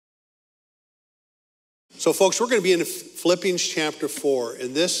So folks, we're going to be in Philippians chapter 4,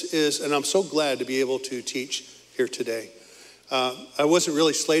 and I'm so glad to be able to teach here today. I wasn't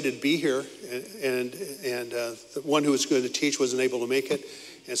really slated to be here, and the one who was going to teach wasn't able to make it.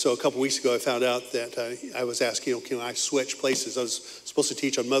 And so a couple weeks ago, I found out that I was asking, can I switch places? I was supposed to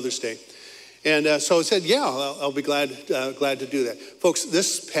teach on Mother's Day. And so I said, yeah, I'll be glad to do that. Folks,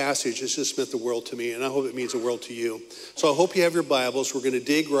 this passage has just meant the world to me, and I hope it means the world to you. So I hope you have your Bibles. We're going to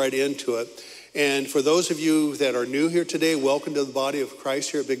dig right into it. And for those of you that are new here today, welcome to the body of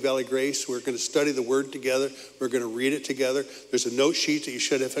Christ here at Big Valley Grace. We're going to study the Word together. We're going to read it together. There's a note sheet that you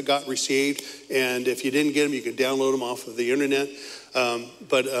should have got received. And if you didn't get them, you can download them off of the internet.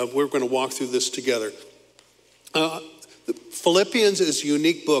 But we're going to walk through this together. Philippians is a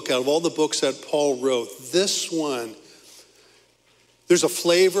unique book. Out of all the books that Paul wrote, this one, there's a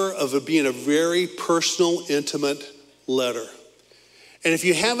flavor of it being a very personal, intimate letter. And if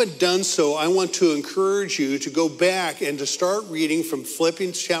you haven't done so, I want to encourage you to go back and to start reading from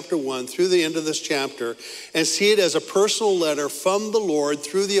Philippians chapter 1 through the end of this chapter and see it as a personal letter from the Lord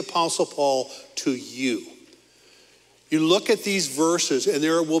through the Apostle Paul to you. You look at these verses, and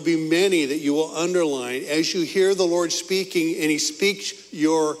there will be many that you will underline as you hear the Lord speaking, and he speaks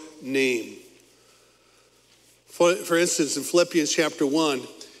your name. For instance, in Philippians chapter 1,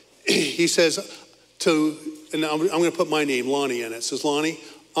 he says and I'm going to put my name, Lonnie, in it. It says, Lonnie,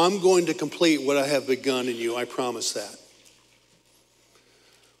 I'm going to complete what I have begun in you. I promise that.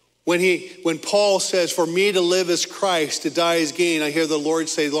 When Paul says, for me to live is Christ, to die is gain, I hear the Lord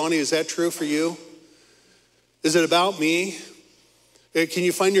say, Lonnie, is that true for you? Is it about me? Can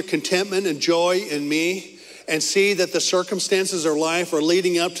you find your contentment and joy in me and see that the circumstances of life are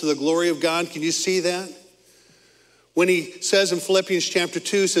leading up to the glory of God? Can you see that? When he says in Philippians chapter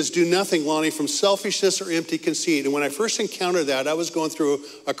 2, says, do nothing, Lonnie, from selfishness or empty conceit. And when I first encountered that, I was going through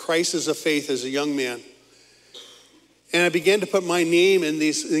a crisis of faith as a young man. And I began to put my name in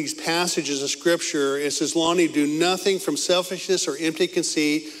these passages of scripture. It says, Lonnie, do nothing from selfishness or empty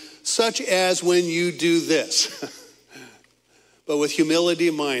conceit, such as when you do this. But with humility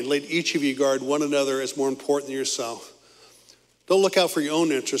of mind, let each of you guard one another as more important than yourself. Don't look out for your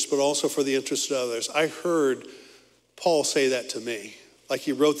own interests, but also for the interests of others. I heard Paul say that to me, like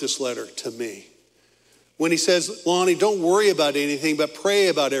he wrote this letter to me. When he says, Lonnie, don't worry about anything, but pray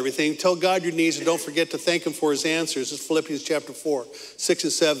about everything. Tell God your needs and don't forget to thank him for his answers. It's Philippians chapter 4, 6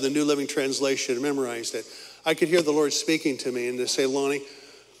 and 7, the New Living Translation. I memorized it. I could hear the Lord speaking to me and to say, Lonnie,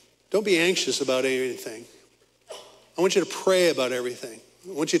 don't be anxious about anything. I want you to pray about everything.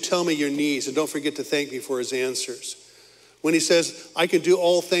 I want you to tell me your needs and don't forget to thank me for his answers. When he says, I can do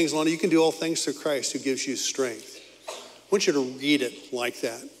all things, Lonnie, you can do all things through Christ who gives you strength. I want you to read it like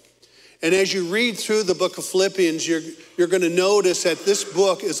that. And as you read through the book of Philippians, you're going to notice that this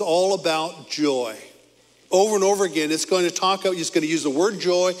book is all about joy. Over and over again, it's going to use the word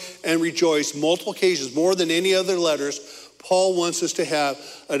joy and rejoice multiple occasions, more than any other letters. Paul wants us to have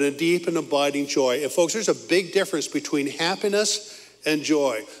a deep and abiding joy. And folks, there's a big difference between happiness and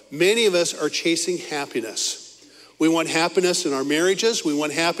joy. Many of us are chasing happiness. We want happiness in our marriages. We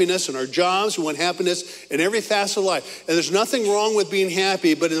want happiness in our jobs. We want happiness in every facet of life. And there's nothing wrong with being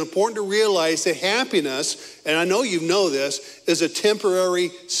happy, but it's important to realize that happiness, and I know you know this, is a temporary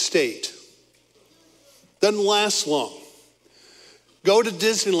state. Doesn't last long. Go to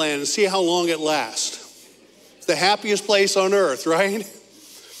Disneyland and see how long it lasts. It's the happiest place on earth, right?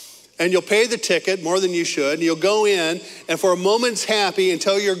 And you'll pay the ticket more than you should, and you'll go in, and for a moment's happy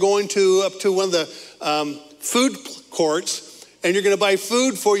until you're going up to one of the food courts, and you're going to buy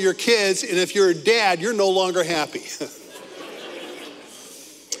food for your kids, and if you're a dad, you're no longer happy.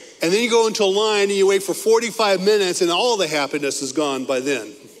 And then you go into a line, and you wait for 45 minutes, and all the happiness is gone by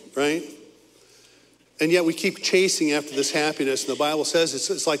then, right? And yet we keep chasing after this happiness, and the Bible says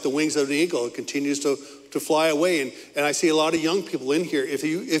it's like the wings of an eagle. It continues to fly away, and I see a lot of young people in here.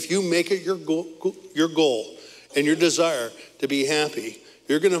 If you make it your goal and your desire to be happy,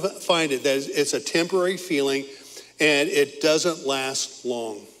 you're going to find it that it's a temporary feeling and it doesn't last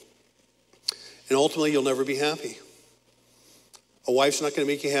long. And ultimately, you'll never be happy. A wife's not going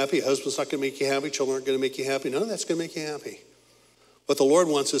to make you happy. A husband's not going to make you happy. Children aren't going to make you happy. None of that's going to make you happy. What the Lord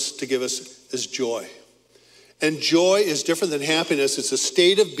wants us to give us is joy. And joy is different than happiness. It's a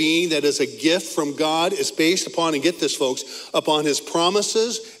state of being that is a gift from God. It's based upon, and get this, folks, upon his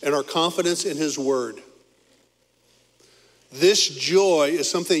promises and our confidence in his word. This joy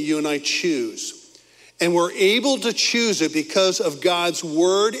is something you and I choose. And we're able to choose it because of God's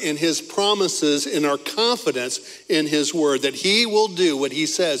word and his promises and our confidence in his word that he will do what he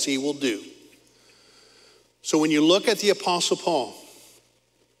says he will do. So when you look at the Apostle Paul,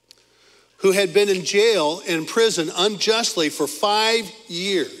 who had been in jail and prison unjustly for 5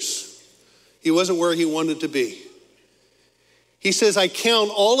 years. He wasn't where he wanted to be. He says, I count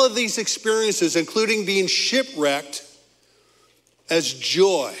all of these experiences, including being shipwrecked, as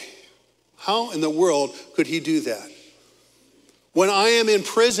joy. How in the world could he do that? When I am in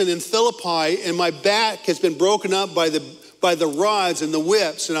prison in Philippi and my back has been broken up by the rods and the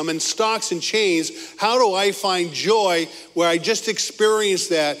whips and I'm in stocks and chains, how do I find joy where I just experienced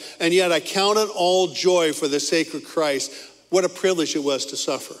that and yet I count it all joy for the sake of Christ? What a privilege it was to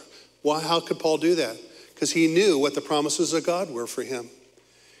suffer. Why? How could Paul do that? Because he knew what the promises of God were for him.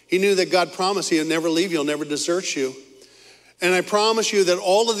 He knew that God promised he'll never leave you, he'll never desert you. And I promise you that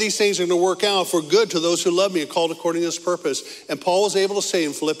all of these things are going to work out for good to those who love me and called according to his purpose. And Paul was able to say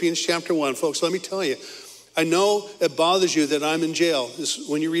in Philippians chapter 1, folks, let me tell you, I know it bothers you that I'm in jail.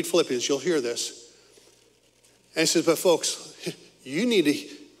 When you read Philippians, you'll hear this. And he says, but folks, you need to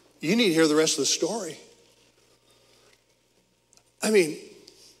hear the rest of the story. I mean,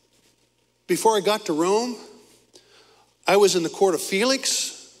 before I got to Rome, I was in the court of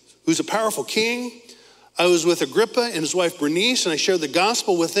Felix, who's a powerful king. I was with Agrippa and his wife Bernice, and I shared the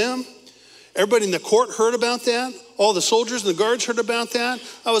gospel with them. Everybody in the court heard about that. All the soldiers and the guards heard about that.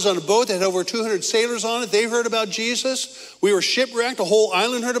 I was on a boat that had over 200 sailors on it. They heard about Jesus. We were shipwrecked. A whole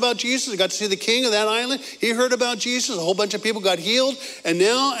island heard about Jesus. I got to see the king of that island. He heard about Jesus. A whole bunch of people got healed. And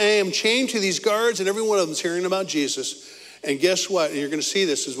now I am chained to these guards, and every one of them is hearing about Jesus. And guess what? And you're going to see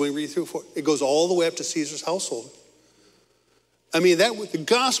this as we read through. It goes all the way up to Caesar's household. I mean, the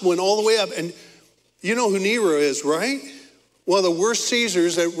gospel went all the way up. And you know who Nero is, right? One of the worst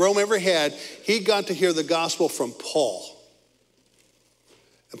Caesars that Rome ever had. He got to hear the gospel from Paul.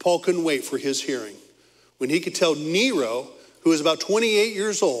 And Paul couldn't wait for his hearing. When he could tell Nero, who was about 28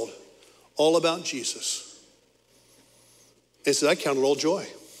 years old, all about Jesus. And he said, I count it all joy.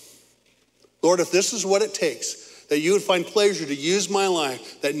 Lord, if this is what it takes, that you would find pleasure to use my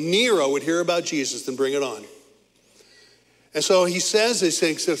life, that Nero would hear about Jesus, then bring it on. And so he says these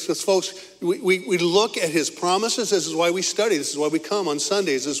things, because folks, we look at his promises. This is why we study. This is why we come on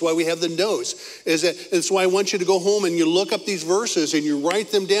Sundays. This is why we have the notes. It's why I want you to go home and you look up these verses and you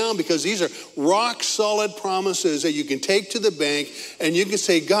write them down, because these are rock solid promises that you can take to the bank and you can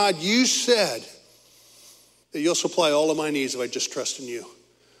say, God, you said that you'll supply all of my needs if I just trust in you.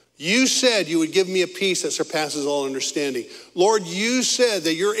 You said you would give me a peace that surpasses all understanding. Lord, you said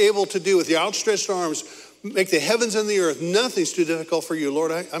that you're able to do with your outstretched arms, make the heavens and the earth. Nothing's too difficult for you.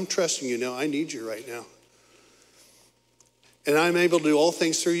 Lord, I'm trusting you now. I need you right now. And I'm able to do all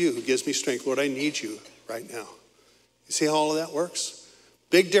things through you who gives me strength. Lord, I need you right now. You see how all of that works?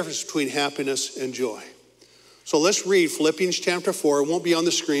 Big difference between happiness and joy. So let's read Philippians chapter 4. It won't be on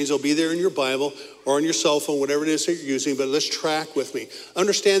the screens. It'll be there in your Bible or on your cell phone, whatever it is that you're using, but let's track with me.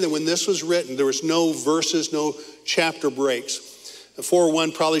 Understand that when this was written, there was no verses, no chapter breaks.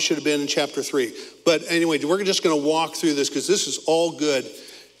 4:1 probably should have been in chapter 3. But anyway, we're just going to walk through this because this is all good.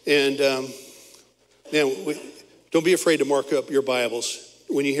 And don't be afraid to mark up your Bibles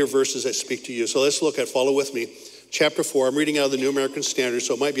when you hear verses that speak to you. So let's follow with me. Chapter 4, I'm reading out of the New American Standard,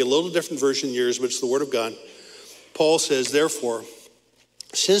 so it might be a little different version than yours, but it's the Word of God. Paul says, therefore,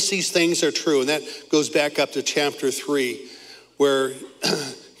 since these things are true, and that goes back up to chapter 3, where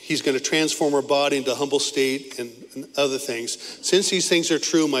he's going to transform our body into a humble state and other things. Since these things are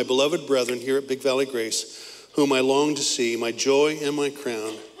true, my beloved brethren here at Big Valley Grace, whom I long to see, my joy and my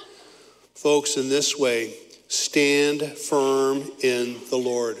crown. Folks, in this way, stand firm in the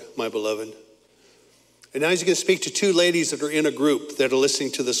Lord, my beloved. And now he's going to speak to two ladies that are in a group that are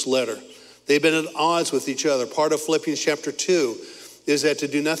listening to this letter. They've been at odds with each other. Part of Philippians chapter 2 is that to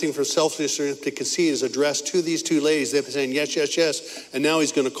do nothing for selfishness or to conceit is addressed to these two ladies. They've been saying yes, yes, yes. And now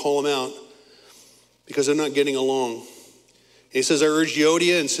he's going to call them out because they're not getting along. And he says, I urge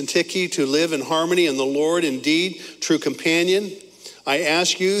Euodia and Syntyche to live in harmony in the Lord, indeed, true companion. I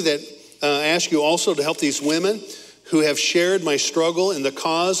ask you also to help these women who have shared my struggle in the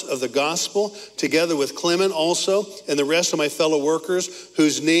cause of the gospel, together with Clement also and the rest of my fellow workers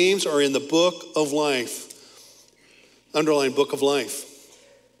whose names are in the book of life. Underline book of life.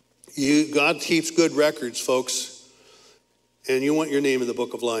 God keeps good records, folks, and you want your name in the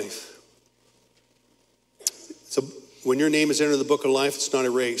book of life. So when your name is entered in the book of life, it's not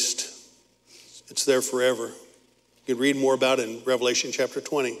erased. It's there forever. You can read more about it in Revelation chapter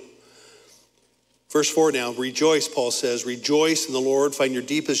 20. Verse 4 now, rejoice, Paul says, rejoice in the Lord. Find your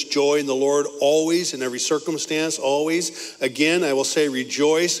deepest joy in the Lord always, in every circumstance, always. Again, I will say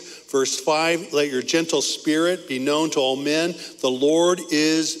rejoice. Verse 5, let your gentle spirit be known to all men. The Lord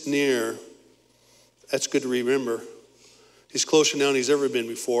is near. That's good to remember. He's closer now than he's ever been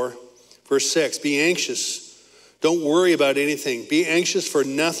before. Verse 6, be anxious. Don't worry about anything. Be anxious for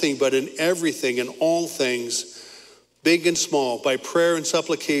nothing, but in everything, in all things, big and small, by prayer and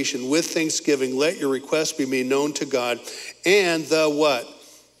supplication, with thanksgiving, let your requests be made known to God. And the what?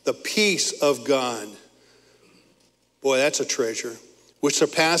 The peace of God. Boy, that's a treasure. Which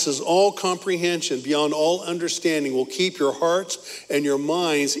surpasses all comprehension, beyond all understanding, will keep your hearts and your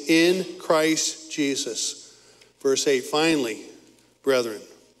minds in Christ Jesus. Verse 8, finally, brethren,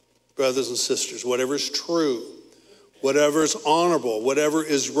 brothers and sisters, whatever is true, whatever is honorable, whatever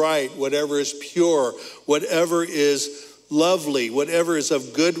is right, whatever is pure, whatever is lovely, whatever is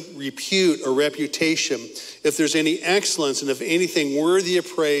of good repute or reputation, if there's any excellence and if anything worthy of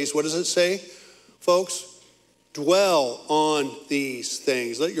praise, what does it say, folks? Dwell on these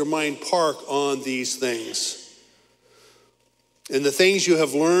things. Let your mind park on these things. And the things you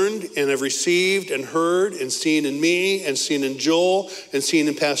have learned and have received and heard and seen in me and seen in Joel and seen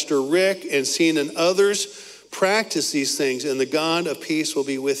in Pastor Rick and seen in others, practice these things and the God of peace will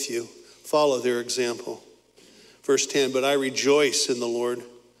be with you. Follow their example. Verse 10, but I rejoice in the Lord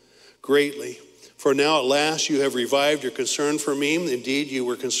greatly. For now at last you have revived your concern for me. Indeed, you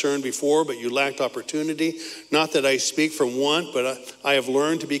were concerned before, but you lacked opportunity. Not that I speak from want, but I have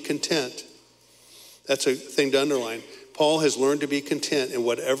learned to be content. That's a thing to underline. Paul has learned to be content in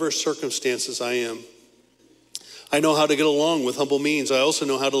whatever circumstances I am. I know how to get along with humble means. I also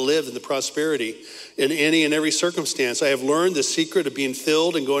know how to live in the prosperity in any and every circumstance. I have learned the secret of being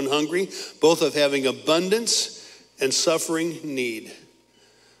filled and going hungry, both of having abundance and suffering need.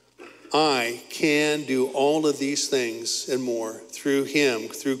 I can do all of these things and more through him,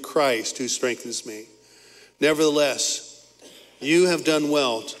 through Christ who strengthens me. Nevertheless, you have done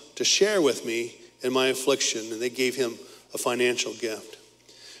well to share with me in my affliction. And they gave him a financial gift.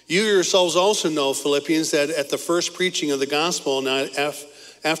 You yourselves also know, Philippians, that at the first preaching of the gospel, and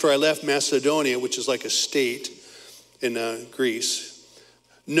after I left Macedonia, which is like a state in Greece,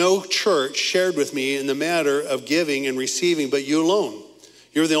 no church shared with me in the matter of giving and receiving, but you alone.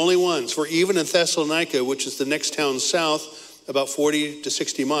 You're the only ones. For even in Thessalonica, which is the next town south, about 40 to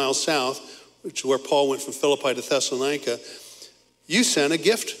 60 miles south, which is where Paul went from Philippi to Thessalonica, you sent a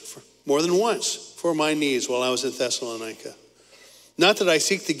gift more than once for my needs while I was in Thessalonica. Not that I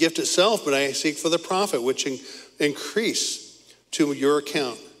seek the gift itself, but I seek for the profit, which increase to your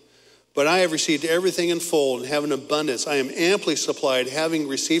account. But I have received everything in full and have an abundance. I am amply supplied, having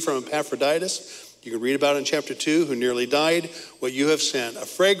received from Epaphroditus, you can read about it in chapter 2, who nearly died, what you have sent, a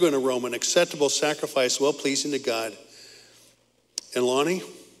fragrant aroma, an acceptable sacrifice, well-pleasing to God. And Lonnie,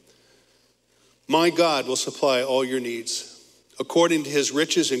 my God will supply all your needs, according to his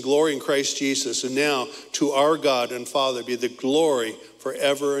riches and glory in Christ Jesus. And now to our God and Father be the glory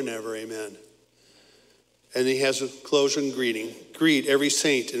forever and ever. Amen. And he has a closing greeting. Greet every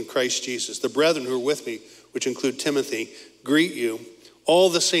saint in Christ Jesus. The brethren who are with me, which include Timothy, greet you.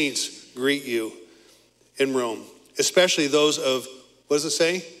 All the saints greet you in Rome, especially those of, what does it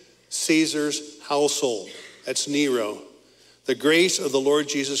say? Caesar's household. That's Nero. The grace of the Lord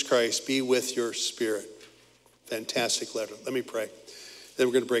Jesus Christ be with your spirit. Fantastic letter. Let me pray. Then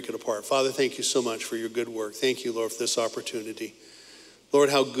we're going to break it apart. Father, thank you so much for your good work. Thank you, Lord, for this opportunity. Lord,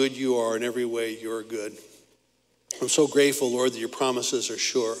 how good you are in every way. You're good. I'm so grateful, Lord, that your promises are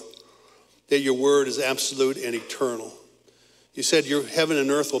sure, that your word is absolute and eternal. You said your heaven and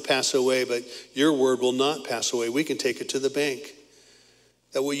earth will pass away, but your word will not pass away. We can take it to the bank.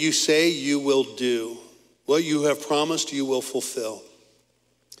 That what you say, you will do. What you have promised, you will fulfill.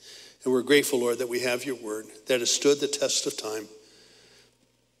 And we're grateful, Lord, that we have your word, that has stood the test of time,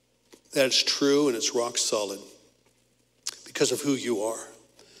 that it's true and it's rock solid because of who you are.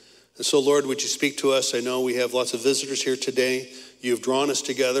 And so, Lord, would you speak to us? I know we have lots of visitors here today. You've drawn us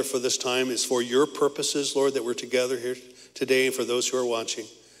together for this time. It's for your purposes, Lord, that we're together here today, and for those who are watching.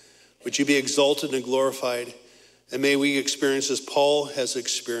 Would you be exalted and glorified? And may we experience, as Paul has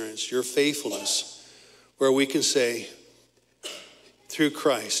experienced, your faithfulness, where we can say, through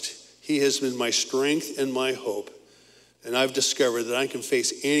Christ, he has been my strength and my hope. And I've discovered that I can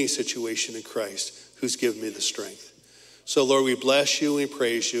face any situation in Christ who's given me the strength. So, Lord, we bless you, we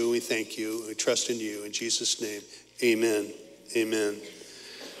praise you, we thank you, we trust in you. In Jesus' name, amen. Amen.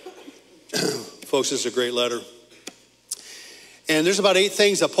 Folks, this is a great letter. And there's about 8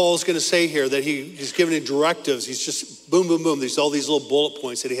 things that Paul's going to say here, that he's giving in directives. He's just boom, boom, boom. There's all these little bullet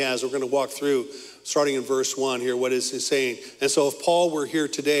points that he has. We're going to walk through, starting in verse 1 here, what is he saying? And so if Paul were here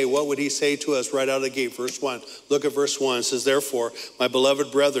today, what would he say to us right out of the gate? Verse 1. Look at verse 1. It says, therefore, my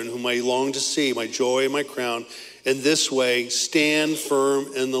beloved brethren, whom I long to see, my joy and my crown, in this way, stand firm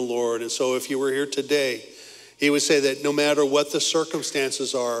in the Lord. And so if you were here today, He would say that no matter what the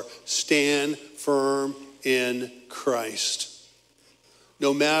circumstances are, stand firm in Christ.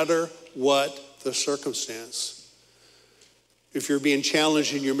 No matter what the circumstance. If you're being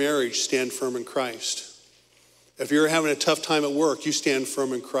challenged in your marriage, stand firm in Christ. If you're having a tough time at work, you stand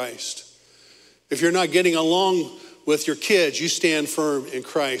firm in Christ. If you're not getting along with your kids, you stand firm in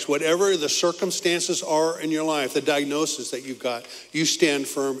Christ. Whatever the circumstances are in your life, the diagnosis that you've got, you stand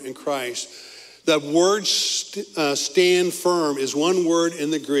firm in Christ. The word stand firm is one word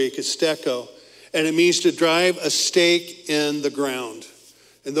in the Greek, it's steko, and it means to drive a stake in the ground.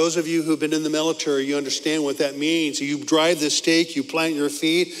 And those of you who've been in the military, you understand what that means. You drive the stake, you plant your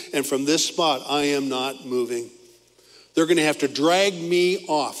feet, and from this spot, I am not moving. They're going to have to drag me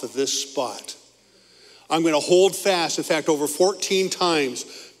off of this spot. I'm going to hold fast. In fact, over 14 times,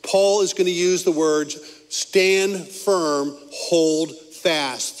 Paul is going to use the words stand firm, hold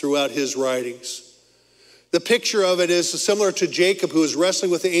fast throughout his writings. The picture of it is similar to Jacob, who is wrestling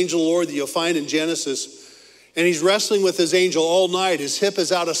with the angel of the Lord that you'll find in Genesis. And he's wrestling with his angel all night. His hip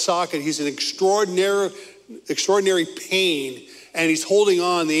is out of socket. He's in extraordinary pain. And he's holding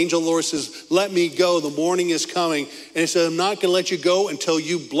on. The angel of the Lord says, let me go. The morning is coming. And he says, I'm not going to let you go until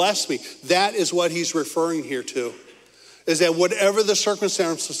you bless me. That is what he's referring here to. Is that whatever the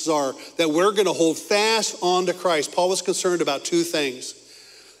circumstances are, that we're going to hold fast on to Christ. Paul was concerned about two things.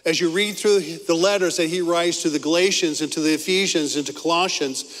 As you read through the letters that he writes to the Galatians and to the Ephesians and to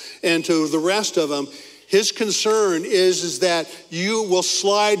Colossians and to the rest of them, his concern is that you will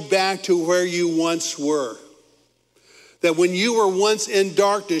slide back to where you once were. That when you were once in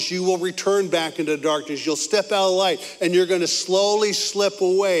darkness, you will return back into darkness. You'll step out of the light and you're going to slowly slip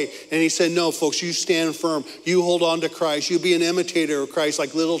away. And he said, no, folks, you stand firm. You hold on to Christ. You be an imitator of Christ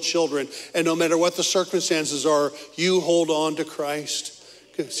like little children. And no matter what the circumstances are, you hold on to Christ.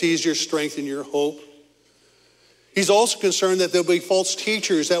 Because he's your strength and your hope. He's also concerned that there'll be false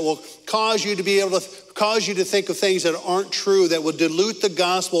teachers that will cause you to think of things that aren't true, that will dilute the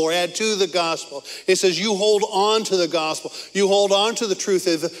gospel or add to the gospel. It says you hold on to the gospel. You hold on to the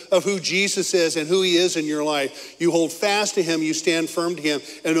truth of who Jesus is and who he is in your life. You hold fast to him. You stand firm to him.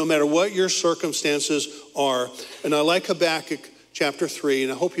 And no matter what your circumstances are. And I like Habakkuk chapter 3,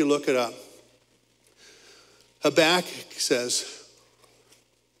 and I hope you look it up. Habakkuk says,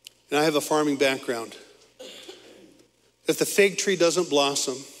 and I have a farming background, if the fig tree doesn't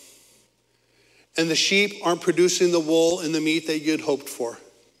blossom and the sheep aren't producing the wool and the meat that you'd hoped for,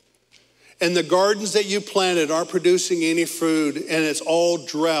 and the gardens that you planted aren't producing any food and it's all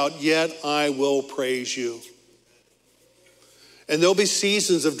drought, yet I will praise you. And there'll be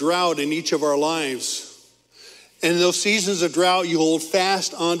seasons of drought in each of our lives. And in those seasons of drought, you hold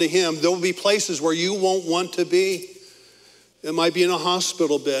fast onto him. There will be places where you won't want to be. It might be in a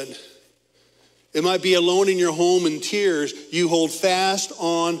hospital bed. It might be alone in your home in tears. You hold fast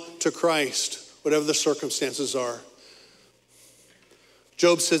on to Christ, whatever the circumstances are.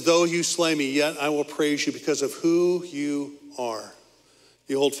 Job said, though you slay me, yet I will praise you because of who you are.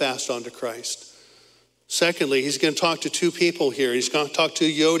 You hold fast on to Christ. Secondly, he's going to talk to two people here. He's going to talk to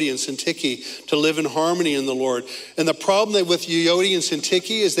Euodia and Syntyche to live in harmony in the Lord. And the problem with Euodia and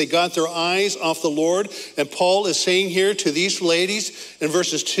Syntyche is they got their eyes off the Lord. And Paul is saying here to these ladies in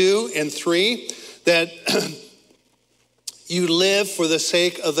verses 2 and 3 that you live for the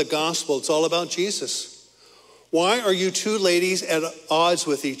sake of the gospel. It's all about Jesus. Why are you two ladies at odds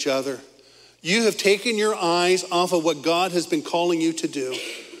with each other? You have taken your eyes off of what God has been calling you to do.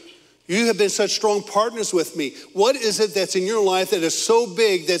 You have been such strong partners with me. What is it that's in your life that is so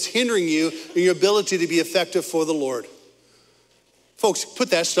big that's hindering you in your ability to be effective for the Lord? Folks, put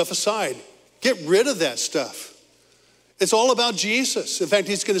that stuff aside. Get rid of that stuff. It's all about Jesus. In fact,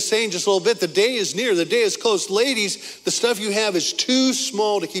 he's going to say in just a little bit, the day is near, the day is close. Ladies, the stuff you have is too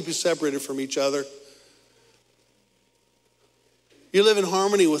small to keep you separated from each other. You live in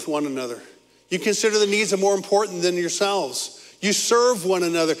harmony with one another. You consider the needs are more important than yourselves. You serve one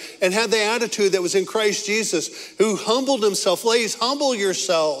another and have the attitude that was in Christ Jesus, who humbled himself. Ladies, humble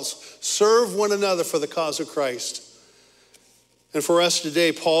yourselves. Serve one another for the cause of Christ. And for us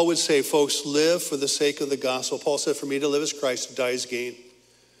today, Paul would say, folks, live for the sake of the gospel. Paul said, for me to live is Christ, to die is gain.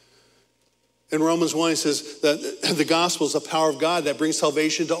 In Romans 1, he says that the gospel is the power of God that brings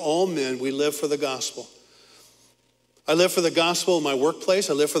salvation to all men. We live for the gospel. I live for the gospel in my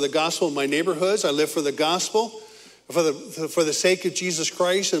workplace. I live for the gospel in my neighborhoods. I live for the gospel for the sake of Jesus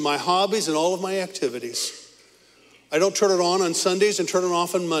Christ and my hobbies and all of my activities. I don't turn it on Sundays and turn it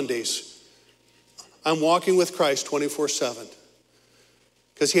off on Mondays. I'm walking with Christ 24/7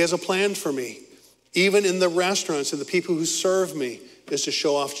 because he has a plan for me. Even in the restaurants and the people who serve me is to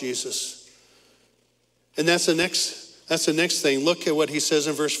show off Jesus. And that's the next thing. Look at what he says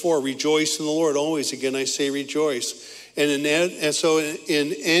in verse 4. Rejoice in the Lord always. Again, I say rejoice. And so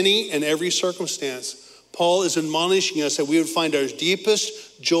in any and every circumstance, Paul is admonishing us that we would find our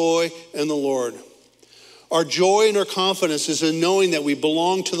deepest joy in the Lord. Our joy and our confidence is in knowing that we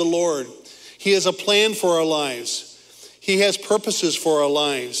belong to the Lord. He has a plan for our lives. He has purposes for our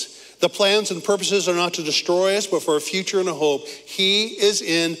lives. The plans and purposes are not to destroy us, but for a future and a hope. He is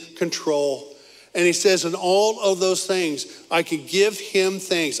in control. And he says, in all of those things, I can give him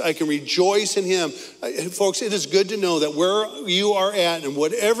thanks. I can rejoice in him. Folks, it is good to know that where you are at and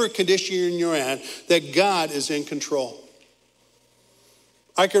whatever condition you're at, that God is in control.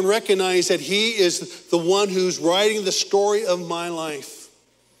 I can recognize that he is the one who's writing the story of my life.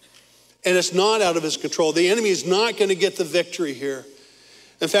 And it's not out of his control. The enemy is not going to get the victory here.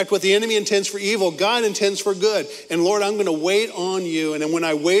 In fact, what the enemy intends for evil, God intends for good. And Lord, I'm going to wait on you. And then when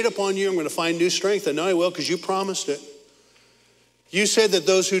I wait upon you, I'm going to find new strength. I know I will because you promised it. You said that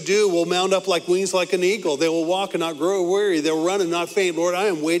those who do will mount up like wings like an eagle. They will walk and not grow weary. They'll run and not faint. Lord, I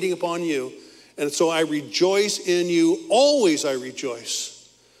am waiting upon you. And so I rejoice in you. Always I rejoice.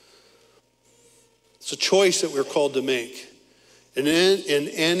 It's a choice that we're called to make. And in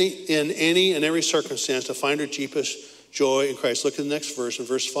any and every circumstance to find our deepest joy in Christ. Look at the next verse, in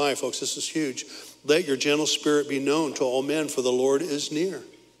verse 5, folks. This is huge. Let your gentle spirit be known to all men, for the Lord is near.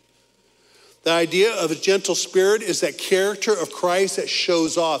 The idea of a gentle spirit is that character of Christ that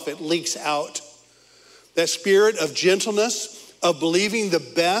shows off. It leaks out. That spirit of gentleness, of believing the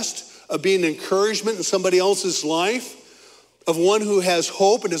best, of being an encouragement in somebody else's life, of one who has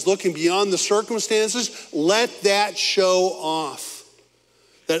hope and is looking beyond the circumstances. Let that show off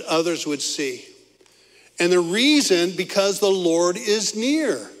that others would see. And the reason, because the Lord is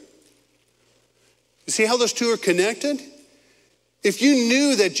near. You see how those two are connected? If you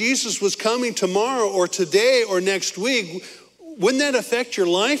knew that Jesus was coming tomorrow or today or next week, wouldn't that affect your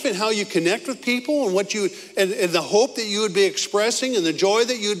life and how you connect with people and what and the hope that you would be expressing and the joy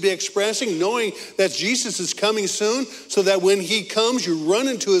that you would be expressing, knowing that Jesus is coming soon, so that when he comes, you run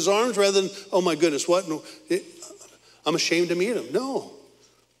into his arms rather than, oh my goodness, what? No, I'm ashamed to meet him. No,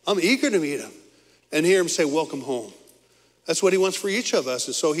 I'm eager to meet him. And hear him say, welcome home. That's what he wants for each of us.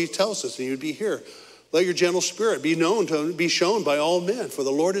 And so he tells us, and you'd be here. Let your gentle spirit be known to be shown by all men. For the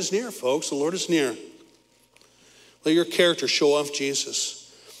Lord is near, folks. The Lord is near. Let your character show off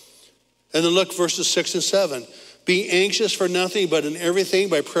Jesus. And then look, verses 6 and 7. Be anxious for nothing, but in everything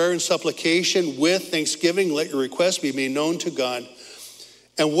by prayer and supplication with thanksgiving, let your requests be made known to God.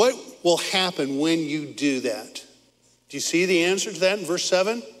 And what will happen when you do that? Do you see the answer to that in verse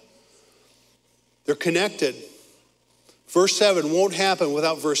 7? They're connected. Verse 7 won't happen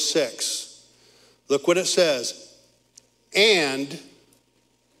without verse 6. Look what it says. And,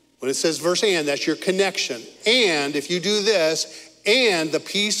 when it says verse and, that's your connection. And if you do this, and the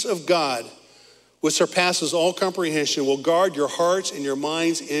peace of God, which surpasses all comprehension, will guard your hearts and your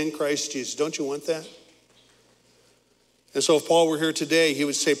minds in Christ Jesus. Don't you want that? And so if Paul were here today, he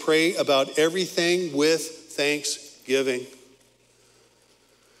would say, pray about everything with thanksgiving.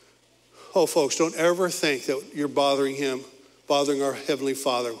 Oh, folks, don't ever think that you're bothering him, bothering our Heavenly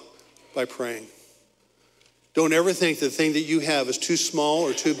Father by praying. Don't ever think the thing that you have is too small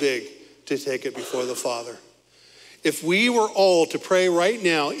or too big to take it before the Father. If we were all to pray right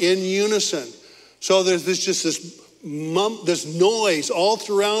now in unison, so there's just this noise all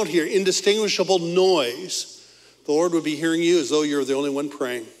throughout here, indistinguishable noise, the Lord would be hearing you as though you're the only one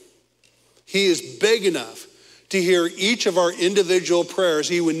praying. He is big enough to hear each of our individual prayers.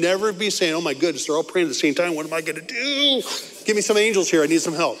 He would never be saying, oh my goodness, they're all praying at the same time. What am I going to do? Give me some angels here. I need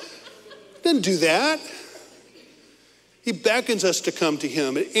some help. Doesn't do that. He beckons us to come to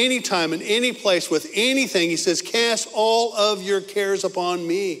him at any time, in any place, with anything. He says, cast all of your cares upon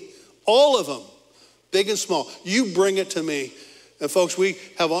me. All of them, big and small. You bring it to me. And folks, we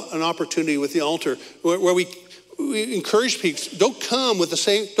have an opportunity with the altar where we encourage people,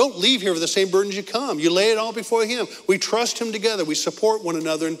 don't leave here with the same burdens you come. You lay it all before him. We trust him together. We support one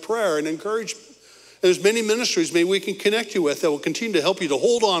another in prayer and encouragement. And there's many ministries maybe we can connect you with that will continue to help you to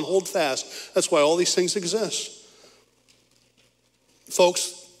hold on, hold fast. That's why all these things exist.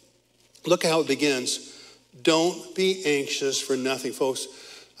 Folks, look how it begins. Don't be anxious for nothing. Folks,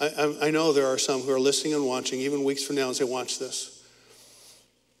 I know there are some who are listening and watching, even weeks from now, as they watch this.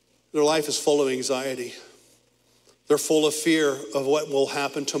 Their life is full of anxiety. They're full of fear of what will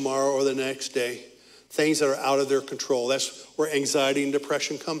happen tomorrow or the next day. Things that are out of their control. That's where anxiety and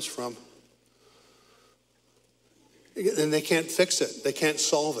depression comes from. And they can't fix it. They can't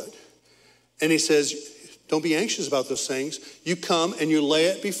solve it. And he says, Don't be anxious about those things. You come and you lay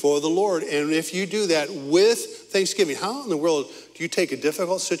it before the Lord. And if you do that with thanksgiving, how in the world do you take a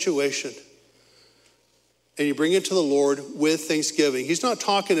difficult situation and you bring it to the Lord with thanksgiving? He's not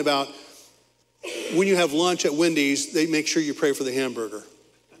talking about when you have lunch at Wendy's, they make sure you pray for the hamburger.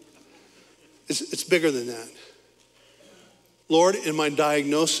 It's bigger than that. Lord, in my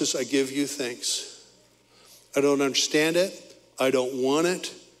diagnosis, I give you thanks. I don't understand it. I don't want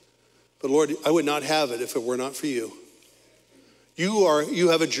it. But Lord, I would not have it if it were not for you. You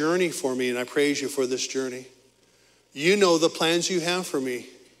have a journey for me, and I praise you for this journey. You know the plans you have for me.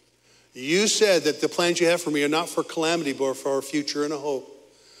 You said that the plans you have for me are not for calamity, but for our future and a hope.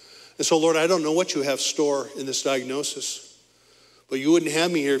 And so, Lord, I don't know what you have store in this diagnosis, but you wouldn't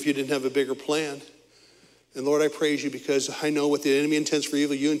have me here if you didn't have a bigger plan. And Lord, I praise you because I know what the enemy intends for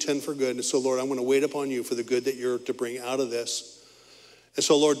evil, you intend for good. And so, Lord, I'm going to wait upon you for the good that you're to bring out of this. And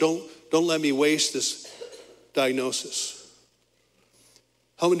so, Lord, don't let me waste this diagnosis.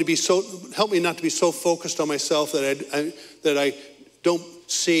 Help me not to be so focused on myself that I don't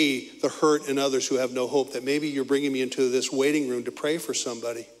see the hurt in others who have no hope, that maybe you're bringing me into this waiting room to pray for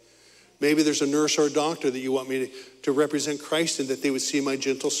somebody. Maybe there's a nurse or a doctor that you want me to represent Christ in, that they would see my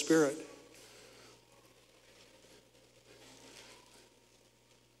gentle spirit.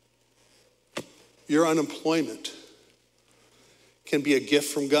 Your unemployment can be a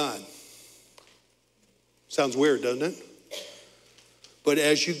gift from God. Sounds weird, doesn't it? But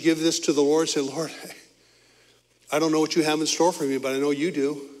as you give this to the Lord, say, Lord, I don't know what you have in store for me, but I know you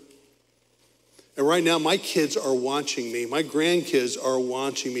do. And right now, my kids are watching me. My grandkids are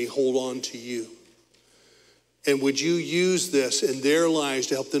watching me hold on to you. And would you use this in their lives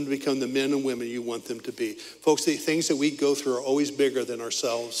to help them to become the men and women you want them to be? Folks, the things that we go through are always bigger than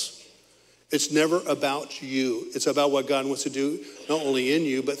ourselves. It's never about you. It's about what God wants to do, not only in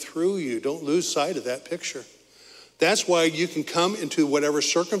you, but through you. Don't lose sight of that picture. That's why you can come into whatever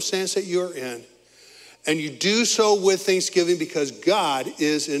circumstance that you're in, and you do so with thanksgiving, because God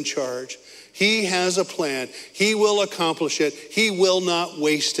is in charge. He has a plan. He will accomplish it. He will not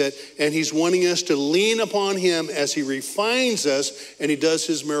waste it. And he's wanting us to lean upon him as he refines us and he does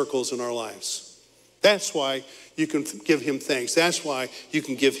his miracles in our lives. That's why you can give him thanks. That's why you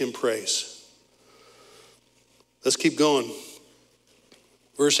can give him praise. Let's keep going.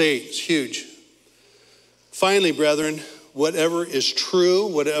 Verse 8 is huge. Finally, brethren, whatever is true,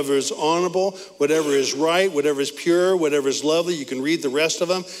 whatever is honorable, whatever is right, whatever is pure, whatever is lovely, you can read the rest of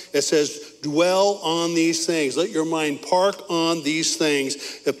them. It says, dwell on these things. Let your mind park on these things.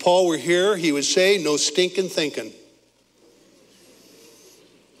 If Paul were here, he would say, no stinking thinking.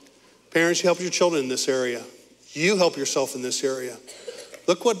 Parents, you help your children in this area. You help yourself in this area.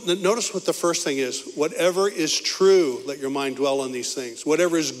 Notice what the first thing is. Whatever is true, let your mind dwell on these things.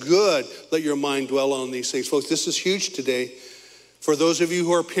 Whatever is good, let your mind dwell on these things. Folks, this is huge today. For those of you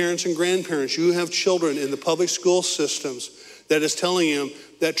who are parents and grandparents, you have children in the public school systems that is telling them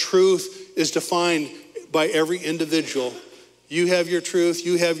that truth is defined by every individual. You have your truth,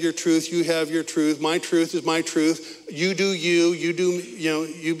 you have your truth, you have your truth. My truth is my truth. You do you,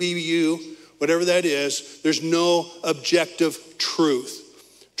 you be you, whatever that is. There's no objective truth.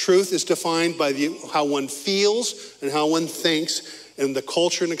 Truth is defined by how one feels and how one thinks and the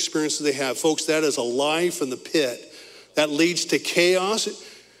culture and experiences they have. Folks, that is a lie from the pit. That leads to chaos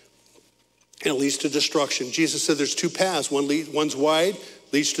and it leads to destruction. Jesus said there's two paths. One's wide,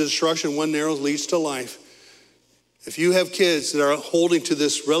 leads to destruction. One narrow, leads to life. If you have kids that are holding to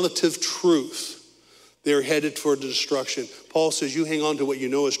this relative truth, they're headed toward destruction. Paul says you hang on to what you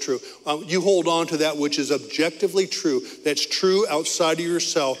know is true. You hold on to that which is objectively true, that's true outside of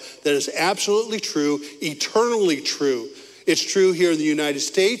yourself, that is absolutely true, eternally true. It's true here in the United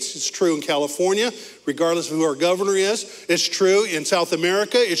States. It's true in California, regardless of who our governor is. It's true in South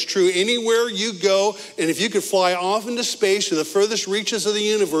America. It's true anywhere you go. And if you could fly off into space to the furthest reaches of the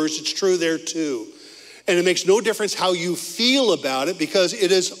universe, it's true there too. And it makes no difference how you feel about it, because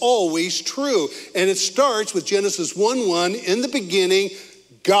it is always true. And it starts with Genesis 1:1, in the beginning,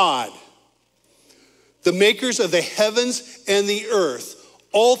 God, the makers of the heavens and the earth.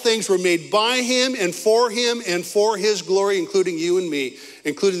 All things were made by him and for his glory, including you and me,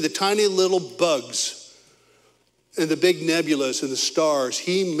 including the tiny little bugs and the big nebulas and the stars.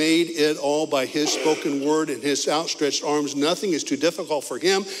 He made it all by his spoken word and his outstretched arms. Nothing is too difficult for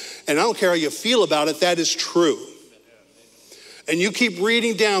him. And I don't care how you feel about it, that is true. And you keep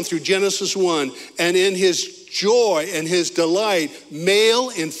reading down through Genesis 1, and in his joy and his delight, male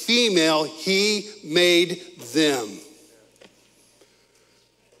and female, he made them.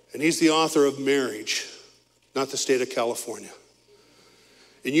 And he's the author of marriage, not the state of California.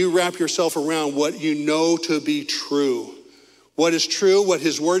 and you wrap yourself around what you know to be true. What is true, what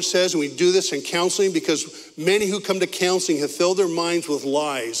his word says, and we do this in counseling because many who come to counseling have filled their minds with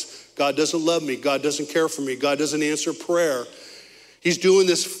lies. God doesn't love me. God doesn't care for me. God doesn't answer prayer. He's doing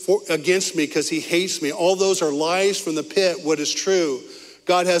this against me because he hates me. All those are lies from the pit. What is true?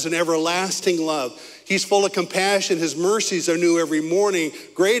 God has an everlasting love. He's full of compassion. His mercies are new every morning.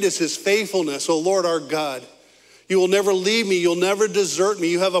 Great is his faithfulness, O Lord our God. You will never leave me. You'll never desert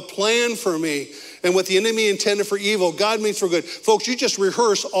me. You have a plan for me. And what the enemy intended for evil, God means for good. Folks, you just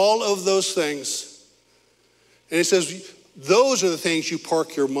rehearse all of those things. And he says, those are the things you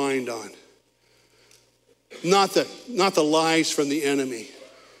park your mind on. Not the lies from the enemy.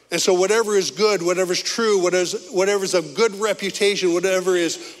 And so whatever is good, whatever is true, whatever is of good reputation, whatever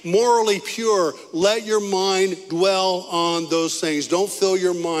is morally pure, let your mind dwell on those things. Don't fill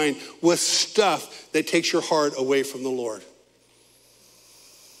your mind with stuff that takes your heart away from the Lord.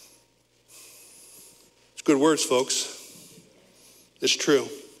 It's good words, folks. It's true.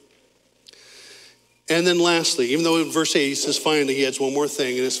 And then lastly, even though in verse 8 he says finally, he adds one more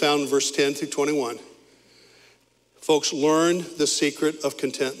thing, and it's found in verse 10 through 21. Folks, learn the secret of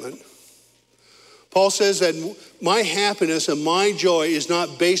contentment. Paul says that my happiness and my joy is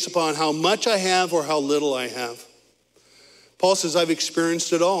not based upon how much I have or how little I have. Paul says I've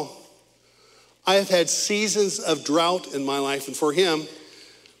experienced it all. I have had seasons of drought in my life, and for him,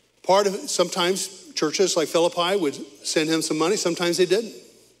 part of it, sometimes churches like Philippi would send him some money, sometimes they didn't.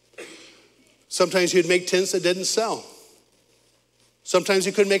 Sometimes he'd make tents that didn't sell. Sometimes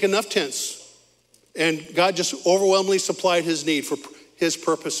he couldn't make enough tents. And God just overwhelmingly supplied his need for his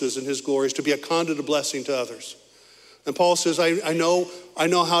purposes and his glories to be a conduit of blessing to others. And Paul says, I know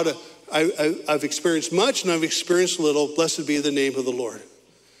how to, I've experienced much and I've experienced little. Blessed be the name of the Lord.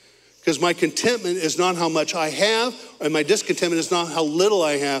 Because my contentment is not how much I have, and my discontentment is not how little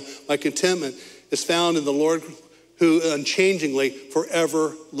I have. My contentment is found in the Lord who unchangingly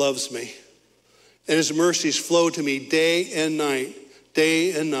forever loves me. And his mercies flow to me day and night,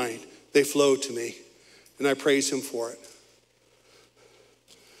 day and night. They flow to me, and I praise him for it.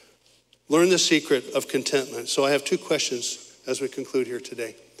 Learn the secret of contentment. So I have two questions as we conclude here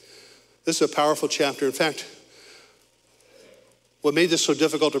today. This is a powerful chapter. In fact, what made this so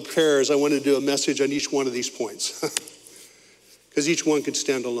difficult to prepare is I wanted to do a message on each one of these points because each one could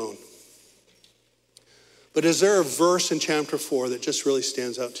stand alone. But is there a verse in chapter 4 that just really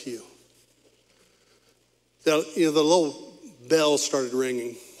stands out to you? That, the little bell started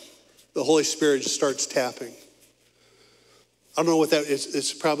ringing. The Holy Spirit just starts tapping. I don't know what that is.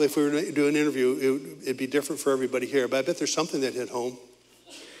 It's probably, if we were to do an interview, it'd be different for everybody here. But I bet there's something that hit home.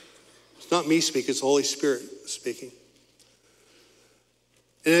 It's not me speaking, it's the Holy Spirit speaking.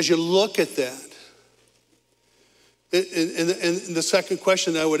 And as you look at that, and the second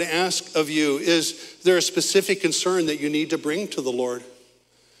question I would ask of you is there a specific concern that you need to bring to the Lord?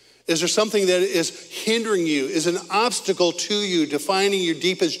 Is there something that is hindering you, is an obstacle to you, defining your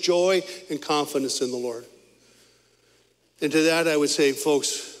deepest joy and confidence in the Lord? And to that I would say,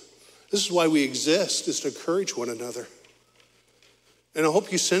 folks, this is why we exist, is to encourage one another. And I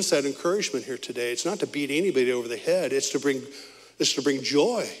hope you sense that encouragement here today. It's not to beat anybody over the head. It's to bring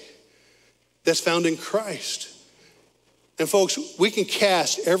joy that's found in Christ. And folks, we can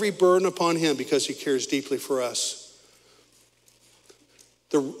cast every burden upon him because he cares deeply for us.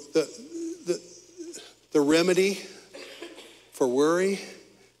 The remedy for worry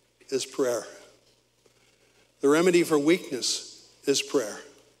is prayer. The remedy for weakness is prayer.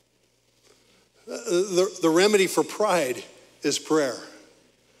 The remedy for pride is prayer.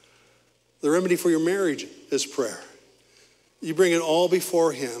 The remedy for your marriage is prayer. You bring it all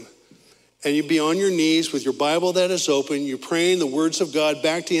before him, and you be on your knees with your Bible that is open. You're praying the words of God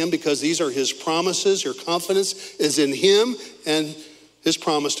back to him because these are his promises. Your confidence is in him and his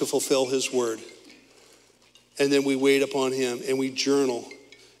promise to fulfill his word. And then we wait upon him, and we journal,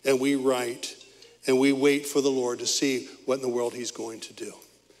 and we write, and we wait for the Lord to see what in the world he's going to do.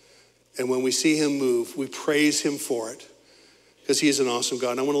 And when we see him move, we praise him for it because he is an awesome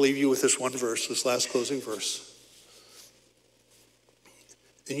God. And I want to leave you with this one verse, this last closing verse.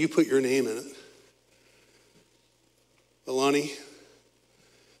 And you put your name in it. But Lonnie,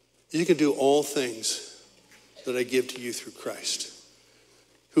 you can do all things that I give to you through Christ,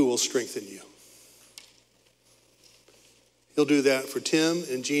 who will strengthen you. He'll do that for Tim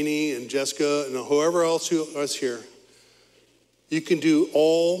and Jeannie and Jessica and whoever else who is here. You can do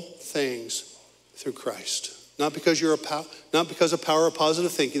all things through Christ. Not because not because of power of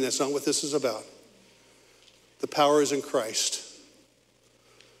positive thinking. That's not what this is about. The power is in Christ.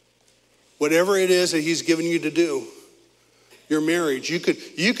 Whatever it is that he's given you to do, your marriage. You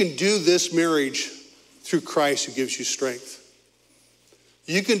can do this marriage through Christ who gives you strength.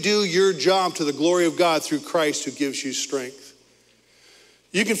 You can do your job to the glory of God through Christ who gives you strength.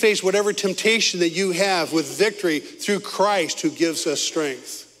 You can face whatever temptation that you have with victory through Christ who gives us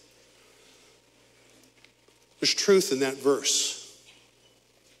strength. There's truth in that verse.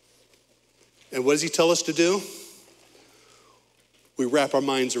 And what does he tell us to do? We wrap our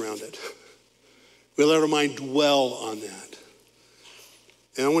minds around it. We let our mind dwell on that.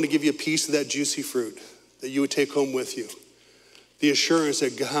 And I want to give you a piece of that juicy fruit that you would take home with you. The assurance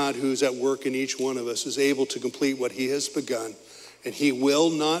that God, who's at work in each one of us, is able to complete what he has begun. And he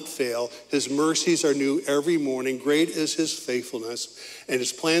will not fail. His mercies are new every morning. Great is his faithfulness. And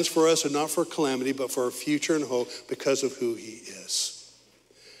his plans for us are not for calamity, but for our future and hope because of who he is.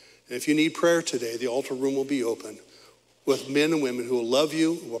 And if you need prayer today, the altar room will be open with men and women who will love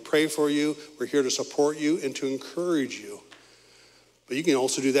you, who will pray for you. We're here to support you and to encourage you. But you can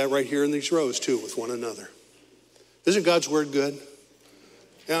also do that right here in these rows too with one another. Isn't God's word good?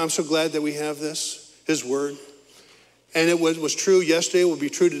 Yeah, I'm so glad that we have this, his word. And it was true yesterday, it will be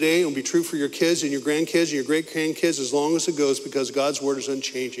true today, it will be true for your kids and your grandkids and your great-grandkids as long as it goes because God's word is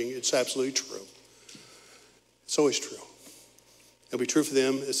unchanging. It's absolutely true. It's always true. It'll be true for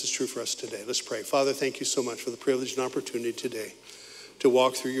them as it's true for us today. Let's pray. Father, thank you so much for the privilege and opportunity today to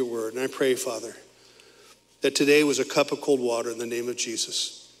walk through your word. And I pray, Father, that today was a cup of cold water in the name of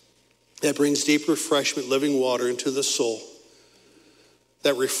Jesus that brings deep refreshment, living water into the soul,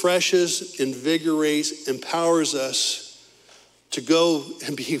 that refreshes, invigorates, empowers us to go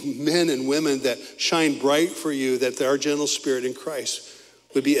and be men and women that shine bright for you, that our gentle spirit in Christ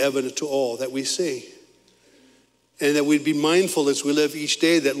would be evident to all that we see. And that we'd be mindful as we live each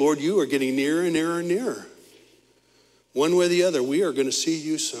day that, Lord, you are getting nearer and nearer and nearer. One way or the other, we are going to see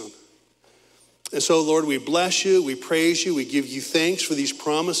you soon. And so, Lord, we bless you, we praise you, we give you thanks for these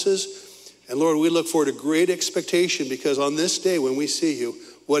promises. And Lord, we look forward to great expectation because on this day when we see you,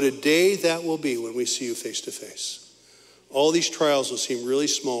 what a day that will be when we see you face to face. All these trials will seem really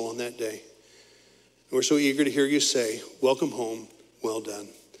small on that day. And we're so eager to hear you say, welcome home, well done.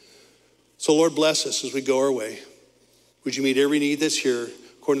 So Lord, bless us as we go our way. Would you meet every need that's here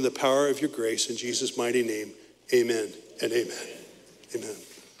according to the power of your grace in Jesus' mighty name, amen and amen. Amen.